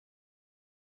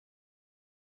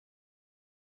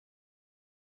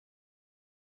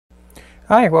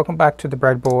Hi, welcome back to the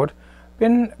breadboard.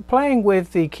 Been playing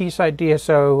with the Keysight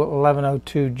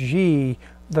DSOX1102G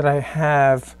that I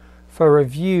have for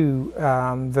review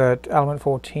that Element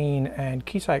 14 and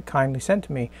Keysight kindly sent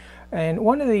to me. And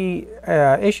one of the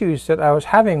issues that I was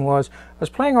having was I was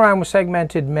playing around with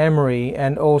segmented memory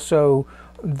and also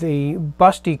the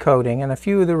bus decoding, and a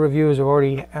few of the reviewers have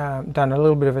already done a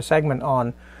little bit of a segment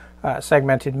on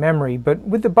segmented memory. But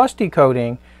with the bus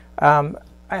decoding, I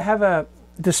have a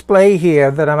display here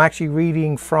that I'm actually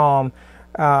reading from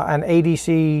an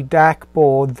I2C DAC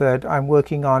board that I'm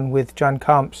working on with John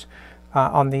Kumps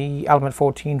on the Element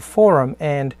 14 forum,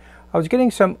 and I was getting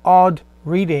some odd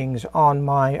readings on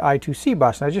my I2C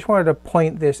bus, and I just wanted to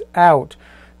point this out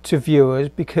to viewers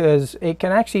because it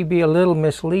can actually be a little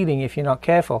misleading if you're not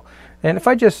careful. And if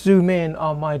I just zoom in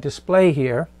on my display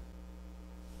here,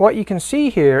 what you can see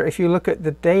here, if you look at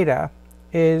the data,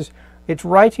 is it's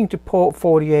writing to port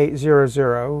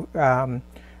 4800,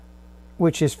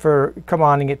 which is for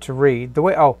commanding it to read. The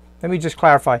way, let me just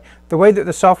clarify. The way that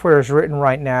the software is written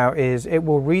right now is it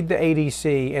will read the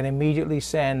ADC and immediately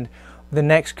send the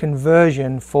next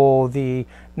conversion for the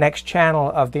next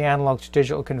channel of the analog to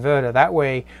digital converter. That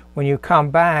way, when you come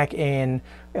back in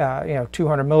 200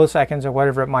 milliseconds or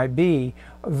whatever it might be,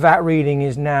 that reading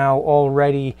is now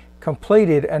already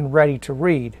completed and ready to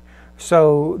read.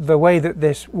 So the way that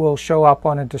this will show up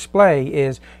on a display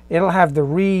is it'll have the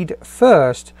read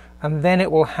first, and then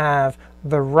it will have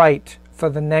the write for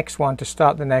the next one to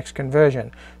start the next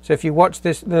conversion. So if you watch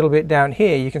this little bit down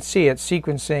here, you can see it's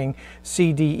sequencing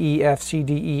CDEF,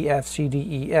 CDEF,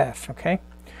 CDEF, okay?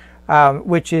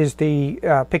 Which is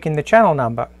the picking the channel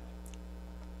number.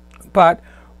 But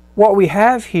what we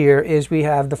have here is we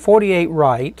have the 48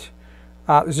 write,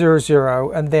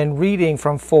 00, and then reading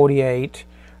from 48,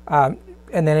 and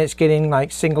then it's getting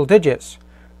like single digits,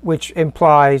 which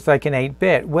implies like an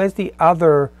 8-bit. Where's the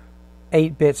other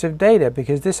 8 bits of data?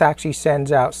 Because this actually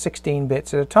sends out 16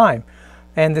 bits at a time.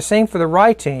 And the same for the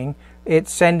writing.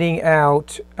 It's sending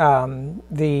out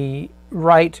the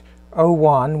write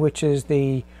 01, which is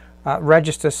the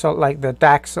register, so like the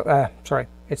DAC,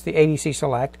 it's the ADC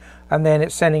select, and then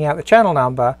it's sending out the channel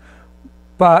number.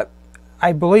 But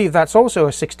I believe that's also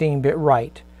a 16-bit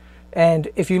write. And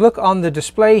if you look on the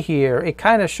display here, it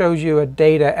kind of shows you a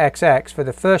data XX for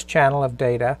the first channel of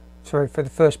data, for the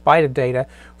first byte of data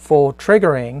for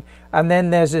triggering, and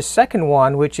then there's this second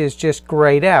one which is just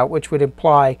grayed out, which would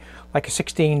imply like a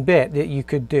 16-bit that you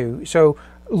could do. So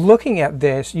looking at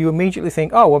this, you immediately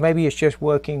think, oh, well, maybe it's just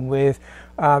working with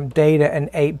data in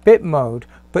 8-bit mode.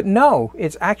 But no,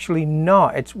 it's actually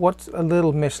not. It's what's a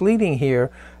little misleading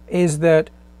here is that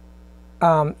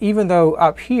even though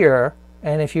up here,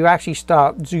 and if you actually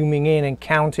start zooming in and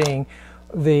counting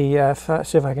the,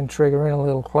 see if I can trigger in a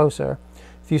little closer.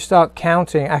 If you start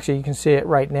counting, actually you can see it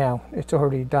right now. It's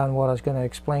already done what I was going to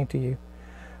explain to you.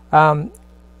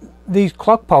 These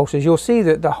clock pulses, you'll see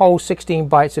that the whole 16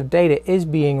 bytes of data is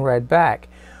being read back.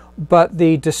 But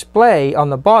the display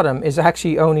on the bottom is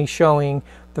actually only showing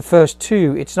the first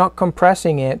 2. It's not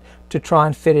compressing it to try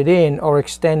and fit it in or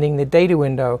extending the data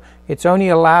window. It's only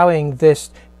allowing this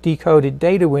decoded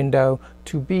data window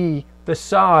to be the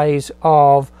size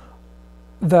of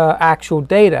the actual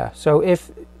data. So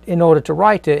if in order to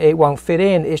write it, it won't fit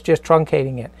in, it's just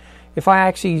truncating it. If I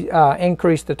actually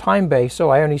increase the time base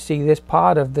so I only see this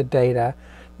part of the data,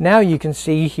 now you can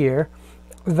see here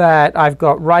that I've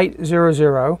got write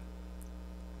 00,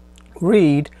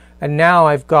 read, and now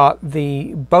I've got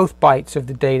the both bytes of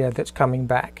the data that's coming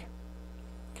back.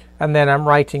 And then I'm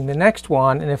writing the next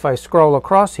one, and if I scroll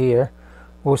across here,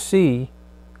 we'll see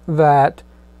that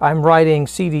I'm writing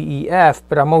CDEF,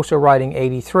 but I'm also writing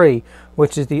 83,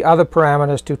 which is the other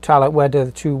parameters to tell it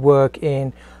whether to work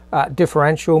in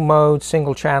differential mode,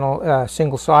 single channel,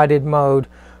 single-sided mode,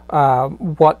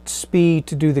 what speed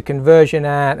to do the conversion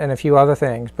at, and a few other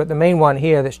things. But the main one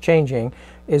here that's changing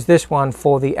is this one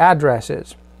for the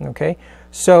addresses. Okay,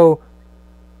 so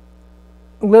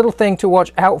little thing to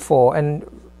watch out for, and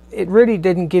it really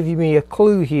didn't give me a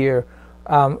clue here.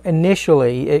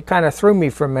 Initially, it kind of threw me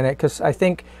for a minute because I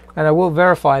think, and I will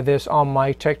verify this on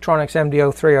my Tektronix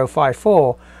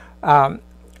MDO3054,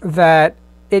 that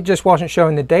it just wasn't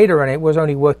showing the data and it was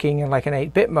only working in like an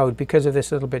 8-bit mode because of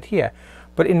this little bit here.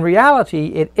 But in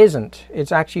reality, it isn't.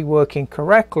 It's actually working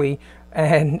correctly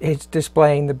and it's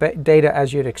displaying the data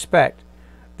as you'd expect.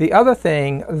 The other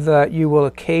thing that you will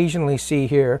occasionally see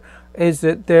here is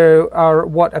that there are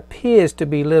what appears to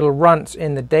be little runts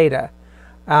in the data.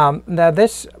 Now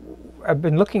this, I've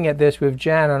been looking at this with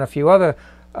Jan on a few other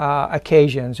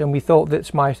occasions, and we thought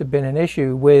this might have been an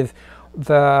issue with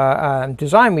the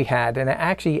design we had, and it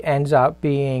actually ends up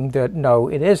being that no,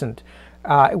 it isn't.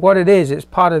 What it is, it's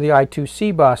part of the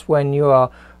I2C bus. When you're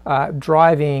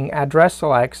driving address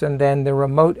selects and then the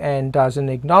remote end does an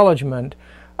acknowledgement,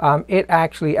 it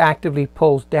actually actively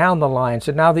pulls down the line.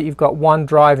 So now that you've got one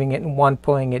driving it and one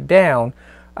pulling it down,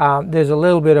 there's a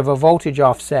little bit of a voltage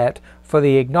offset for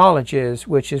the acknowledgers,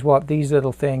 which is what these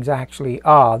little things actually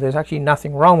are. There's actually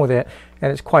nothing wrong with it,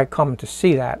 and it's quite common to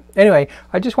see that. Anyway,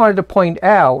 I just wanted to point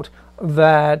out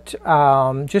that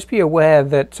just be aware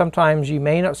that sometimes you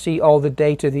may not see all the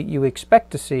data that you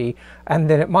expect to see, and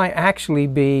then it might actually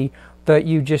be that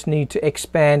you just need to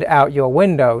expand out your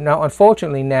window. Now,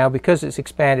 unfortunately now, because it's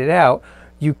expanded out,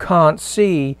 you can't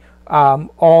see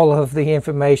all of the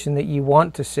information that you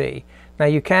want to see. Now,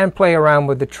 you can play around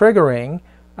with the triggering.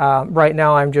 Right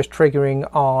now I'm just triggering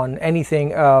on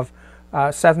anything of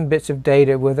 7 bits of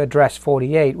data with address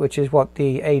 48, which is what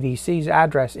the ADC's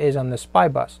address is on the SPI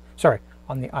bus. Sorry,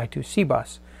 on the I2C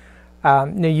bus.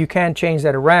 Now you can change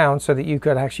that around so that you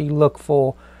could actually look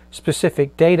for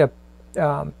specific data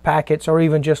packets, or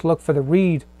even just look for the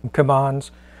read commands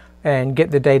and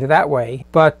get the data that way.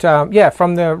 But yeah,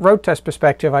 from the road test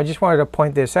perspective, I just wanted to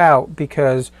point this out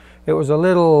because it was a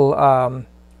little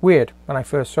weird when I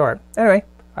first saw it. Anyway,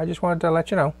 I just wanted to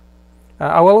let you know.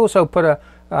 I will also put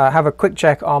have a quick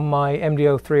check on my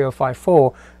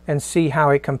MDO3054 and see how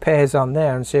it compares on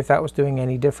there, and see if that was doing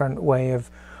any different way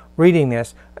of reading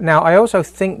this. Now, I also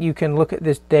think you can look at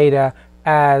this data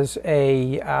as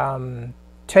a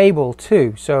table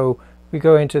too. So we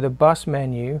go into the bus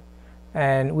menu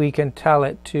and we can tell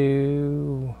it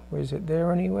to, is it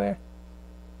there anywhere?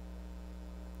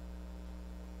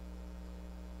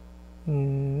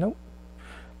 Nope.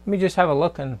 Let me just have a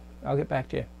look and I'll get back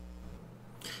to you.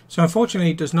 So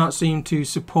unfortunately it does not seem to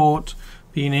support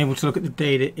being able to look at the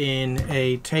data in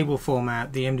a table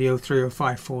format. The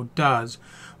MDO3054 does,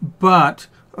 but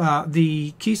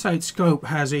the Keysight scope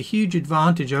has a huge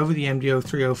advantage over the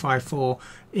MDO3054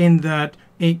 in that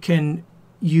it can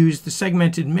use the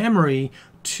segmented memory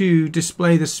to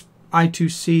display the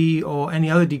I2C or any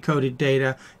other decoded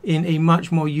data in a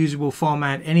much more usable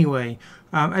format anyway.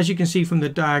 As you can see from the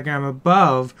diagram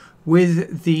above,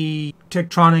 with the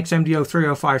Tektronix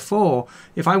MDO3054,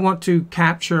 if I want to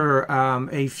capture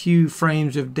a few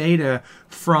frames of data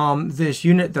from this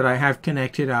unit that I have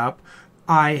connected up,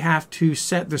 I have to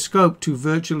set the scope to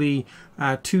virtually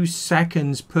 2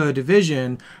 seconds per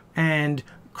division and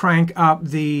crank up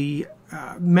the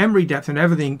memory depth and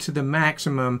everything to the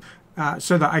maximum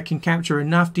so that I can capture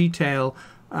enough detail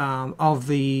of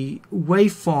the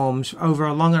waveforms over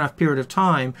a long enough period of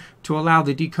time to allow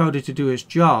the decoder to do its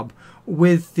job.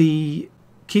 With the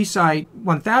Keysight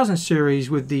 1000 series,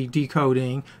 with the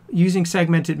decoding using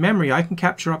segmented memory, I can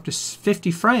capture up to 50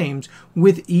 frames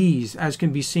with ease, as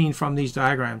can be seen from these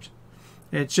diagrams.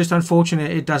 It's just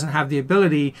unfortunate it doesn't have the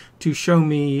ability to show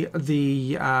me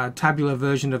the tabular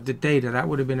version of the data. That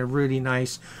would have been a really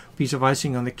nice piece of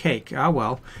icing on the cake. Ah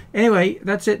well. Anyway,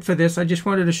 that's it for this. I just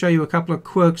wanted to show you a couple of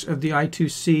quirks of the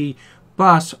I2C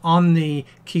bus on the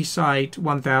Keysight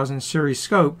 1000 series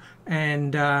scope,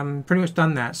 and pretty much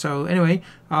done that. So anyway,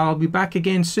 I'll be back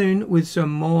again soon with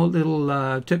some more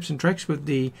little tips and tricks with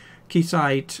the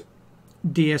Keysight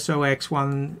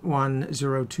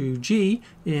DSOX1102G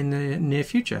in the near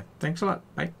future. Thanks a lot.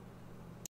 Bye.